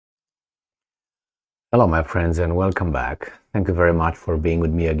Hello, my friends, and welcome back. Thank you very much for being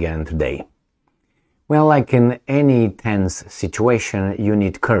with me again today. Well, like in any tense situation, you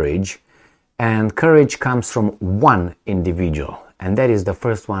need courage, and courage comes from one individual, and that is the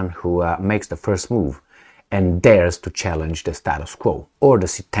first one who makes the first move and dares to challenge the status quo or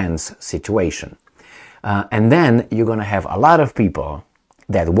the tense situation. And then you're going to have a lot of people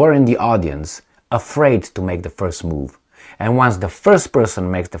that were in the audience afraid to make the first move. And once the first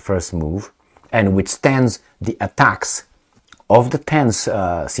person makes the first move and withstands the attacks of the tense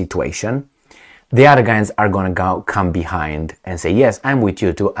situation, the other guys are going to come behind and say, yes, I'm with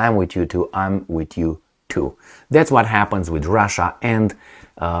you too, I'm with you too, I'm with you too. That's what happens with Russia and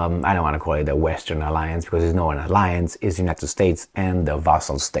I don't want to call it a Western alliance because it's not an alliance, it's the United States and the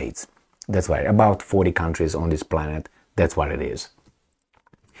vassal states. That's right, about 40 countries on this planet, that's what it is.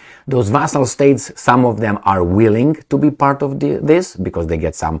 Those vassal states, some of them are willing to be part of this because they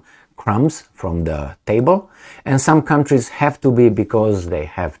get some crumbs from the table, and some countries have to be because they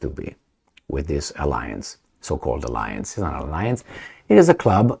have to be with this alliance, so-called alliance. It's not an alliance, it is a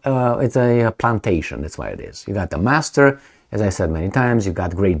club, it's a plantation, that's why it is. You got the master, as I said many times, you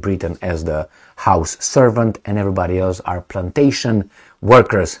got Great Britain as the house servant, and everybody else are plantation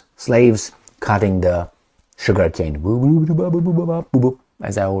workers, slaves, cutting the sugar cane.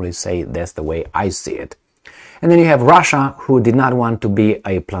 As I always say, that's the way I see it. And then you have Russia, who did not want to be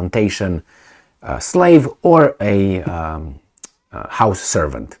a plantation slave or a house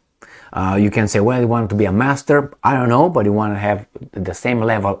servant. You can say, well, you want to be a master. I don't know, but you want to have the same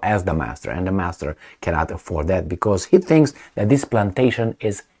level as the master. And the master cannot afford that because he thinks that this plantation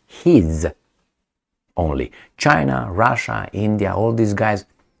is his only. China, Russia, India, all these guys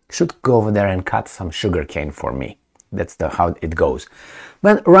should go over there and cut some sugar cane for me. That's how it goes.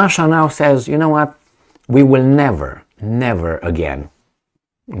 But Russia now says, you know what? We will never again,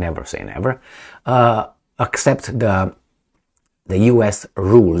 never say never, accept the US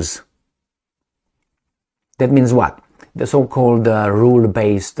rules. That means what? The so-called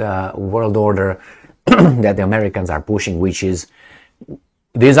rule-based world order that the Americans are pushing, which is,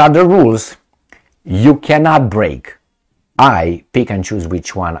 these are the rules you cannot break. I pick and choose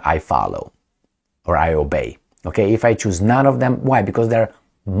which one I follow or I obey. Okay, if I choose none of them, why? Because they're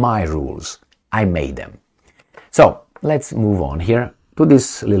my rules. I made them. So let's move on here to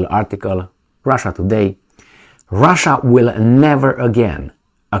this little article, Russia Today. Russia will never again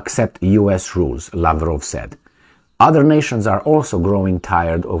accept US rules, Lavrov said. Other nations are also growing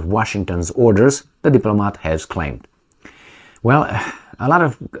tired of Washington's orders, the diplomat has claimed. Well, a lot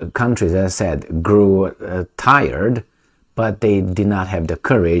of countries, as I said, grew tired, but they did not have the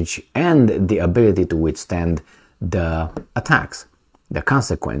courage and the ability to withstand the attacks, the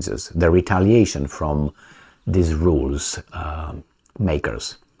consequences, the retaliation from these rules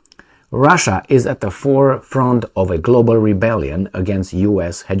makers. Russia is at the forefront of a global rebellion against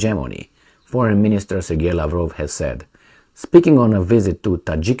US hegemony, Foreign Minister Sergei Lavrov has said. Speaking on a visit to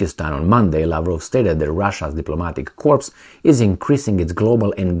Tajikistan on Monday, Lavrov stated that Russia's diplomatic corps is increasing its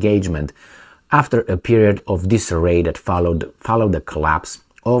global engagement after a period of disarray that followed the collapse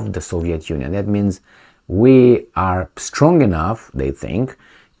of the Soviet Union. That means we are strong enough, they think,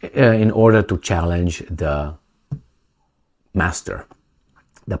 in order to challenge the master,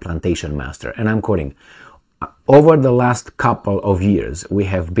 the plantation master. And I'm quoting, over the last couple of years, we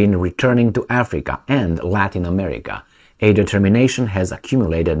have been returning to Africa and Latin America. A determination has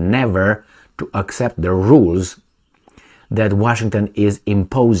accumulated never to accept the rules that Washington is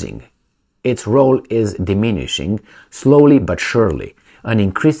imposing. Its role is diminishing, slowly but surely. An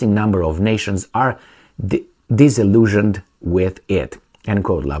increasing number of nations are disillusioned with it, end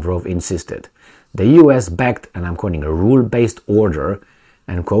quote, Lavrov insisted. The US backed, and I'm quoting, a rule-based order,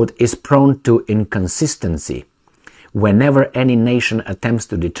 end quote, is prone to inconsistency whenever any nation attempts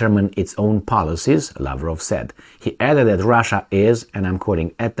to determine its own policies, Lavrov said. He added that Russia is, and I'm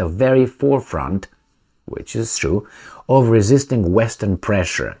quoting, at the very forefront, which is true, of resisting Western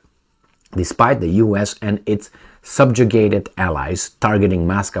pressure, despite the US and its subjugated allies targeting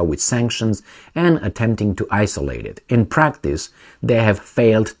Moscow with sanctions and attempting to isolate it. In practice, they have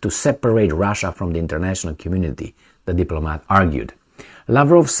failed to separate Russia from the international community, the diplomat argued.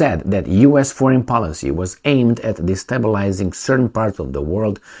 Lavrov said that US foreign policy was aimed at destabilizing certain parts of the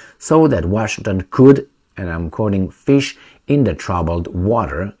world so that Washington could, and I'm quoting, fish in the troubled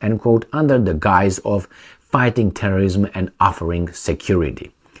water, end quote, under the guise of fighting terrorism and offering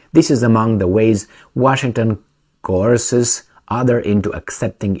security. This is among the ways Washington coerces others into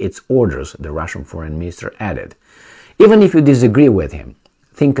accepting its orders, the Russian foreign minister added. Even if you disagree with him,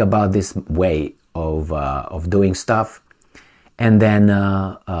 think about this way of doing stuff and then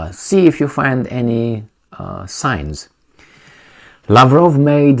see if you find any signs. Lavrov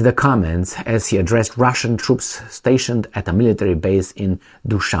made the comments as he addressed Russian troops stationed at a military base in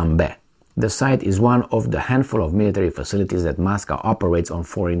Dushanbe. The site is one of the handful of military facilities that Moscow operates on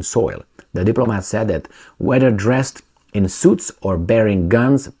foreign soil. The diplomat said that whether dressed in suits or bearing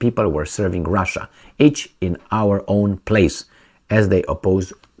guns, people were serving Russia, each in our own place, as they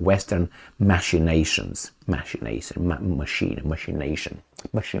oppose Western machinations.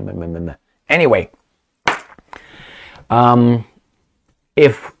 Anyway,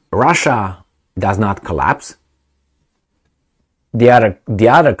 if Russia does not collapse, the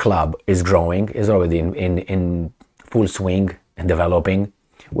other club is growing, is already in full swing and developing,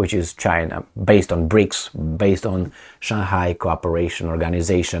 which is China, based on BRICS, based on Shanghai Cooperation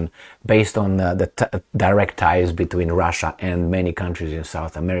Organization, based on the direct ties between Russia and many countries in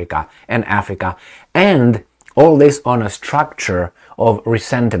South America and Africa, and all this on a structure of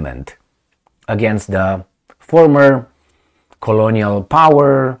resentment against the former colonial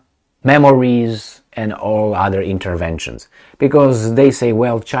power, memories, and all other interventions. Because they say,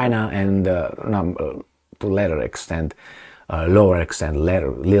 well, China and to little extent,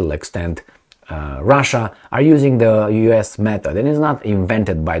 Russia are using the US method, and it's not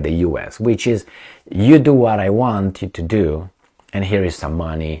invented by the US, which is, you do what I want you to do, and here is some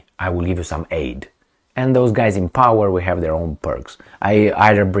money, I will give you some aid. And those guys in power will have their own perks. I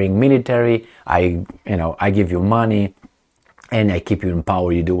either bring military, I give you money, and I keep you in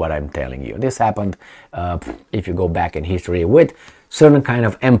power, you do what I'm telling you. This happened, if you go back in history, with certain kind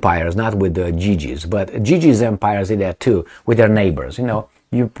of empires, not with the Gigi's, but Gigi's empires did that too, with their neighbors.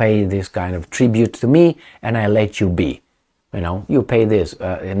 You pay this kind of tribute to me, and I let you be. You pay this.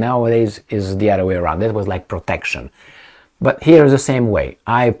 And nowadays is the other way around. That was like protection. But here is the same way.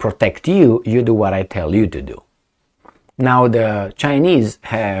 I protect you, you do what I tell you to do. Now the Chinese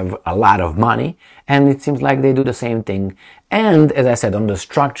have a lot of money, and it seems like they do the same thing. And as I said, on the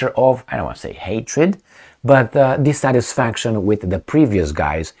structure of, I don't want to say hatred, but dissatisfaction with the previous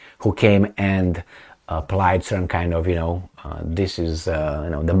guys who came and applied certain kind of, this is,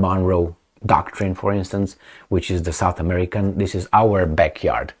 the Monroe Doctrine, for instance, which is the South American, this is our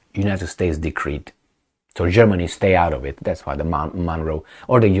backyard, United States decreed. So Germany stay out of it. That's why the Monroe,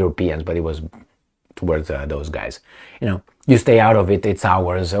 or the Europeans, but it was towards those guys. You stay out of it, it's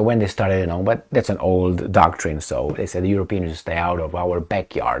ours. When they started, but that's an old doctrine. So they said the Europeans stay out of our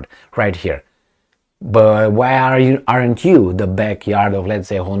backyard right here. But why aren't you the backyard of, let's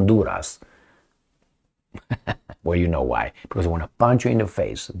say, Honduras? Well, you know why. Because we want to punch you in the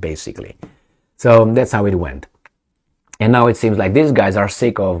face, basically. So that's how it went. And now it seems like these guys are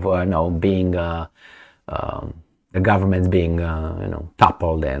sick of, being, the government being,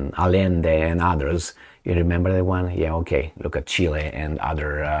 toppled, and Allende and others. You remember that one? Yeah, okay. Look at Chile and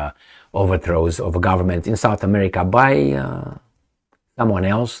other overthrows of governments in South America by someone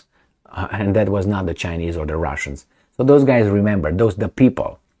else. And that was not the Chinese or the Russians. So those guys remember, the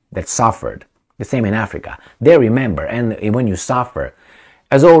people that suffered. The same in Africa. They remember, and when you suffer,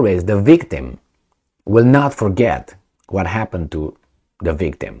 as always, the victim will not forget what happened to the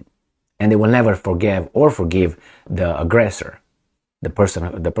victim. And they will never forgive or forgive the aggressor, the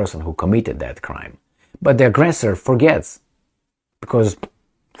person who committed that crime. But the aggressor forgets, because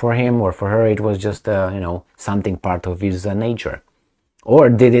for him or for her it was just, something part of his nature. Or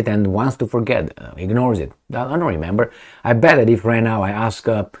did it and wants to forget, ignores it. I don't remember. I bet that if right now I ask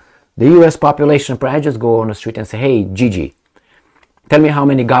the US population, I just go on the street and say, hey, Gigi, tell me how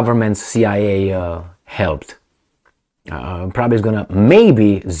many governments CIA helped. Probably is gonna,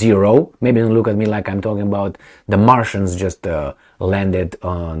 maybe zero. Maybe don't look at me like I'm talking about the Martians just landed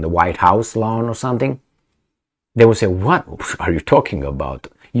on the White House lawn or something. They will say, what are you talking about,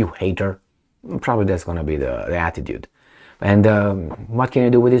 you hater? Probably that's gonna be the attitude. And what can you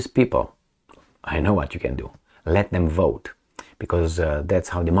do with these people? I know what you can do. Let them vote. Because that's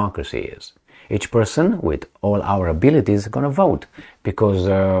how democracy is. Each person with all our abilities is going to vote. Because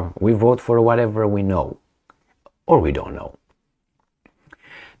we vote for whatever we know. Or we don't know.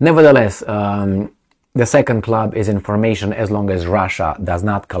 Nevertheless, the second club is information. As long as Russia does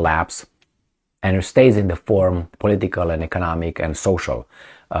not collapse and stays in the form, political and economic and social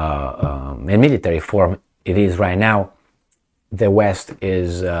and military form it is right now, the West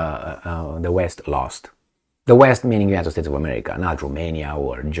is lost. The West meaning United States of America, not Romania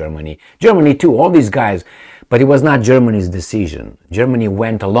or Germany. Germany too, all these guys. But it was not Germany's decision. Germany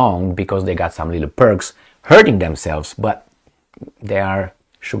went along because they got some little perks, hurting themselves, but they are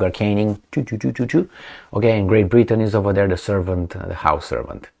sugarcaning. Okay, and Great Britain is over there, the servant, the house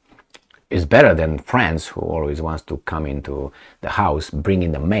servant. It's better than France, who always wants to come into the house,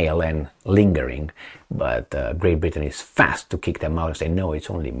 bringing the mail and lingering. But Great Britain is fast to kick them out and say, no, it's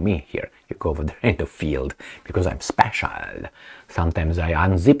only me here. You go over there in the field because I'm special. Sometimes I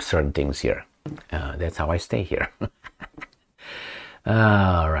unzip certain things here. That's how I stay here.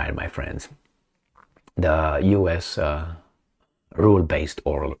 All right, my friends. The U.S. Rule-based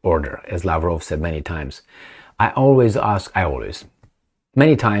order, as Lavrov said many times.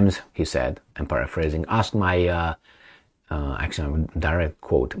 Many times, he said, I'm paraphrasing, ask my, actually direct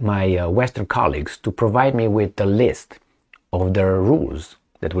quote, my Western colleagues to provide me with the list of the rules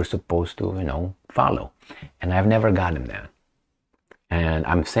that we're supposed to, follow. And I've never gotten them. And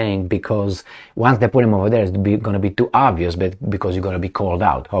I'm saying because once they put him over there, it's going to be too obvious, but because you're going to be called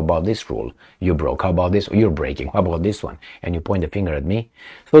out. How about this rule? You broke. How about this? You're breaking. How about this one? And you point the finger at me.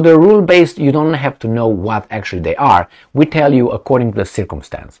 So the rule-based, you don't have to know what actually they are. We tell you according to the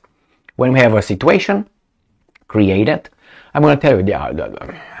circumstance. When we have a situation, create it. I'm going to tell you,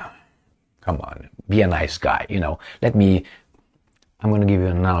 come on, be a nice guy. I'm going to give you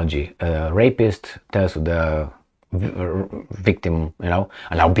an analogy. A rapist tells the victim, and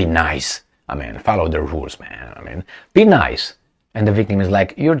I'll be nice. Follow the rules, man. Be nice. And the victim is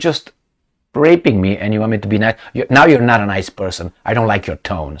like, you're just raping me and you want me to be nice. Now you're not a nice person. I don't like your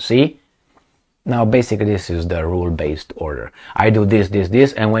tone. See? Now, basically, this is the rule-based order. I do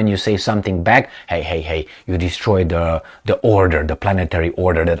this, and when you say something back, hey, you destroy the order, the planetary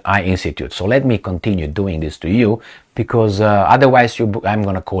order that I institute. So let me continue doing this to you, because otherwise I'm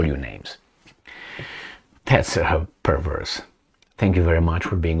going to call you names. That's perverse. Thank you very much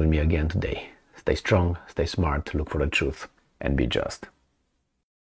for being with me again today. Stay strong, stay smart, look for the truth, and be just.